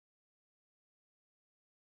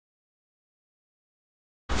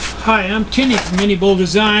Hi, I'm Tinny from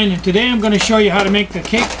minibulldesign, and today I'm going to show you how to make the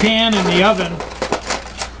cake pan in the oven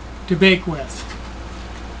to bake with.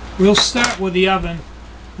 We'll start with the oven.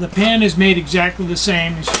 The pan is made exactly the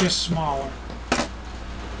same, it's just smaller.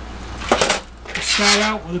 We'll start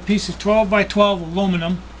out with a piece of 12 by 12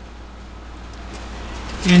 aluminum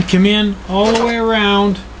and come in all the way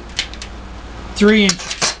around 3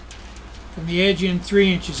 inches. From the edge in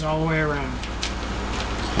 3 inches all the way around.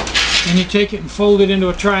 Then you take it and fold it into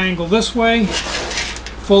a triangle this way,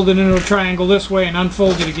 fold it into a triangle this way, and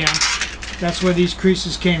unfold it again. That's where these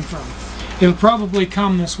creases came from. It'll probably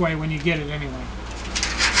come this way when you get it anyway.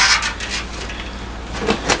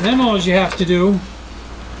 Then all you have to do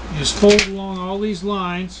is fold along all these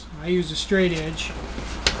lines. I use a straight edge.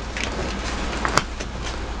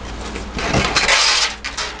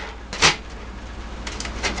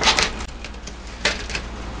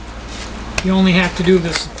 You only have to do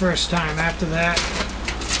this the first time. After that,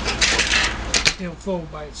 it'll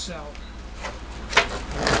fold by itself.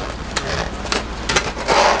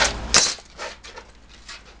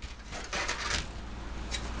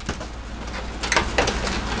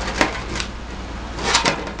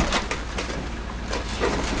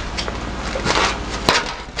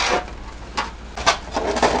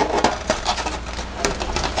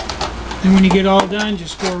 And when you get all done,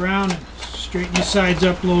 just go around and straighten your sides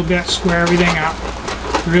up a little bit, square everything up.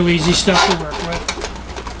 Real easy stuff to work with.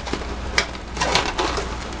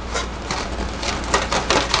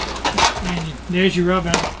 And there's your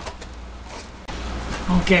oven.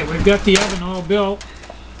 Okay, we've got the oven all built.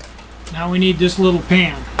 Now we need this little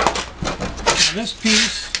pan. Now this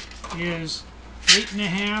piece is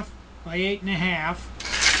 8.5 by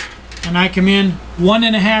 8.5, and I come in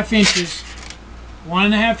 1.5 inches,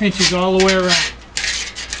 1.5 inches all the way around.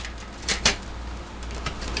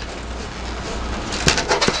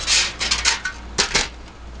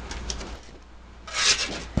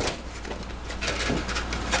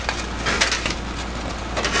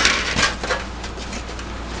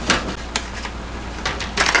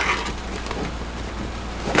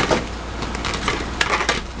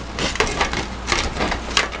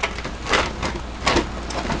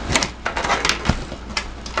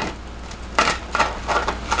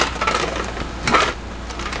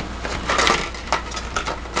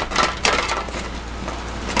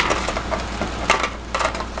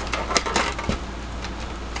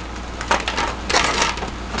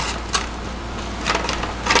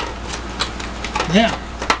 There,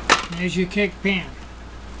 there's your cake pan.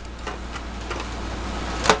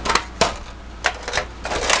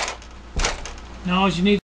 Now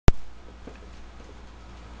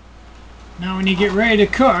when you get ready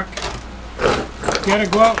to cook, you gotta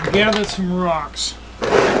go out and gather some rocks.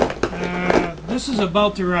 This is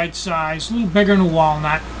about the right size, a little bigger than a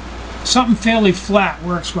walnut. Something fairly flat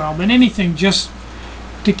works well, but anything just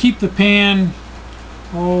to keep the pan,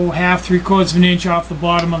 half, 3/4 of an inch off the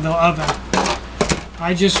bottom of the oven.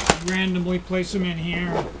 I just randomly place them in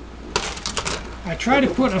here. I try to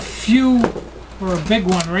put a few, or a big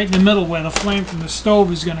one, right in the middle where the flame from the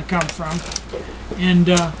stove is going to come from. And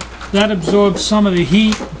that absorbs some of the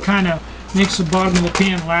heat and kind of makes the bottom of the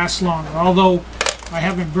pan last longer. Although I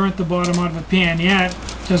haven't burnt the bottom out of the pan yet,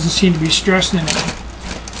 it doesn't seem to be stressing anything.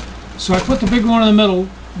 So I put the big one in the middle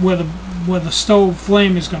where the stove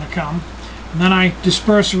flame is going to come. And then I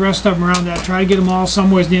disperse the rest of them around that, try to get them all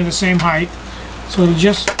somewhere near the same height. So it'll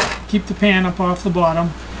just keep the pan up off the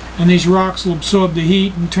bottom, and these rocks will absorb the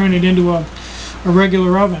heat and turn it into a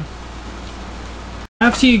regular oven.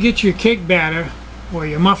 After you get your cake batter or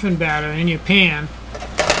your muffin batter in your pan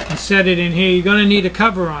and set it in here, you're going to need a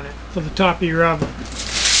cover on it for the top of your oven.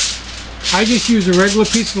 I just use a regular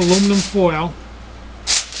piece of aluminum foil.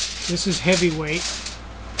 This is heavyweight.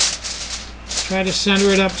 Try to center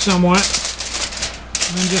it up somewhat,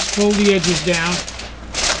 and then just fold the edges down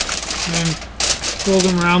and fold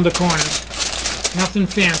them around the corners. Nothing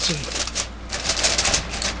fancy.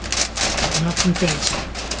 Nothing fancy.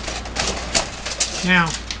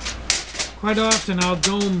 Now, quite often I'll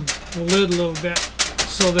dome the lid a little bit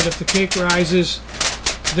so that if the cake rises,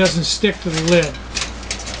 it doesn't stick to the lid.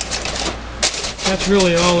 That's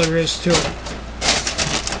really all there is to it.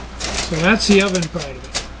 So that's the oven part of it.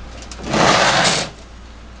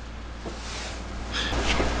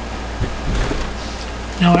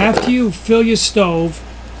 Now after you fill your stove,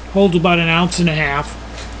 holds about 1.5 ounces,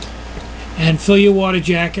 and fill your water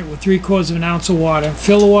jacket with 3/4 of an ounce of water.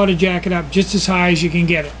 Fill the water jacket up just as high as you can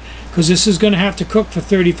get it, because this is going to have to cook for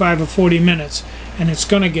 35 or 40 minutes, and it's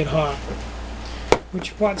going to get hot. Put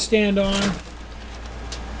your pot stand on,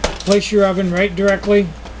 place your oven right directly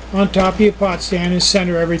on top of your pot stand and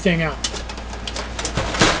center everything out.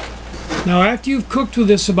 Now after you've cooked with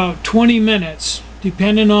this about 20 minutes,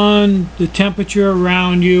 depending on the temperature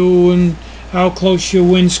around you and how close your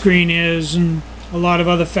windscreen is and a lot of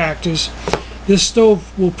other factors, this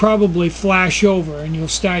stove will probably flash over and you'll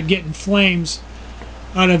start getting flames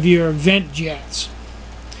out of your vent jets.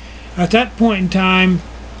 At that point in time,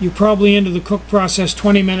 you're probably into the cook process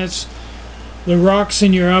 20 minutes. The rocks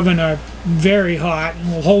in your oven are very hot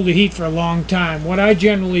and will hold the heat for a long time. What I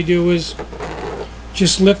generally do is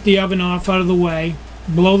just lift the oven off out of the way,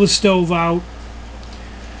 blow the stove out,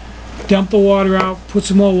 dump the water out, put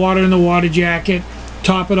some more water in the water jacket,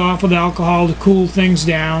 top it off with alcohol to cool things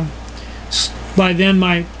down. By then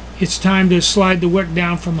it's time to slide the wick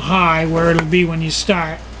down from high, where it'll be when you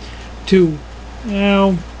start, to, you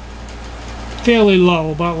know, fairly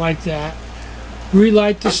low, about like that.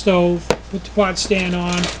 Relight the stove, put the pot stand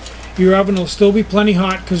on. Your oven will still be plenty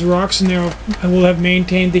hot because the rocks in there will have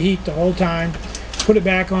maintained the heat the whole time. Put it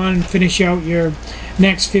back on and finish out your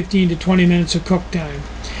next 15 to 20 minutes of cook time.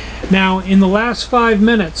 Now in the last 5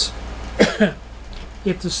 minutes,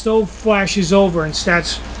 if the stove flashes over and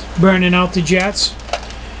starts burning out the jets,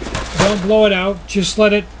 don't blow it out, just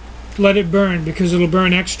let it burn, because it'll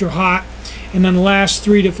burn extra hot, and then the last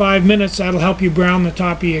 3 to 5 minutes that'll help you brown the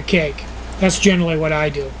top of your cake. That's generally what I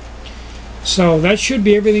do. So that should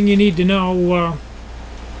be everything you need to know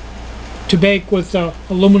to bake with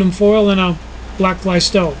aluminum foil and a black fly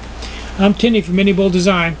stove. I'm Tinny from Minibull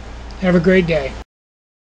Design. Have a great day.